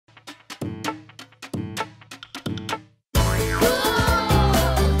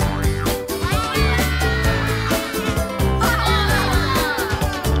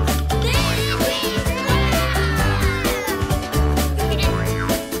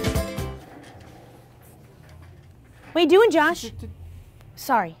What are you doing, Josh?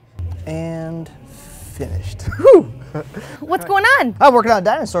 Sorry. And finished. Whew. What's going on? I'm working on a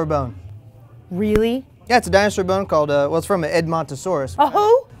dinosaur bone. Really? Yeah, it's a dinosaur bone called, well, it's from an Edmontosaurus. A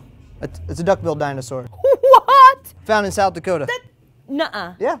who? It's a duck-billed dinosaur. What? Found in South Dakota.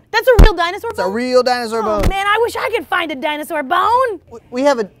 Nuh-uh. Yeah. That's a real dinosaur bone? It's a real dinosaur bone. Oh man, I wish I could find a dinosaur bone. We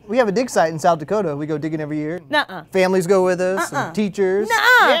have a dig site in South Dakota. We go digging every year. Nuh-uh. Families go with us, and teachers.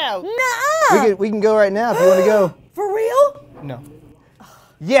 Nuh-uh. Yeah. Nuh-uh. We can go right now if you want to go. For real? No.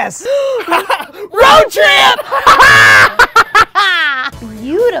 Yes. Road trip!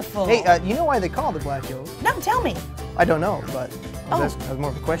 Beautiful. Hey, you know why they call the black hills? No, tell me. I don't know, but that was more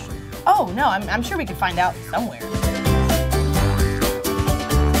of a question. Oh no, I'm sure we could find out somewhere.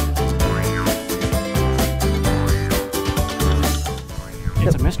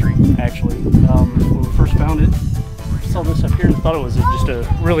 It's a mystery, actually. When we first found it, I saw this up here and thought it was just a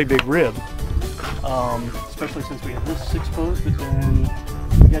really big rib. Especially since we had this exposed, but then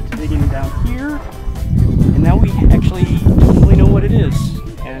we got to digging down here, and now we actually don't really know what it is.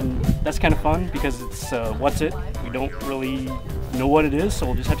 And that's kind of fun because it's what's it? We don't really know what it is, so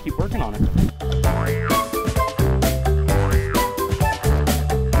we'll just have to keep working on it.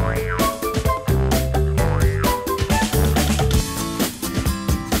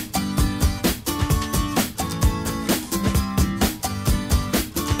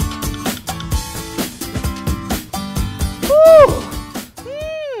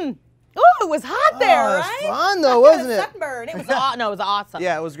 It was hot there, right? right? It was fun though, wasn't it? Sunburn. It was no, it was awesome.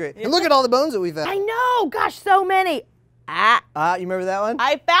 Yeah, it was great. And look at all the bones that we found. I know. Gosh, so many. You remember that one?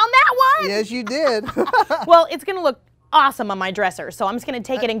 I found that one. Yes, you did. Well, it's gonna look awesome on my dresser, so I'm just gonna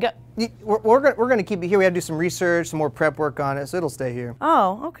take it and go. We're gonna keep it here. We have to do some research, some more prep work on it, so it'll stay here.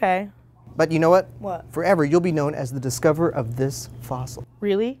 Oh, okay. But you know what? What? Forever, you'll be known as the discoverer of this fossil.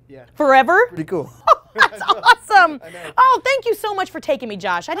 Really? Yeah. Forever? Pretty cool. That's awesome. Oh, thank you so much for taking me,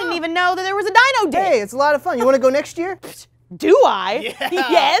 Josh. I didn't even know that there was a dino day. Hey, it's a lot of fun. You want to go next year? Do I? Yeah.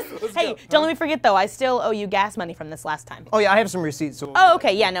 Yes. Hey, go. don't let me forget though. I still owe you gas money from this last time. Oh yeah, I have some receipts. So Oh,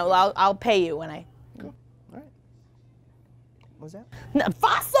 okay. Yeah, no, I'll pay you when I. Cool. All right. What was that? No,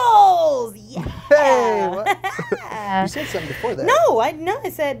 fossils. Yeah. Hey, what? You said something before that. No, I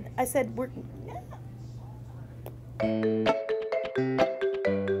said we're. Yeah.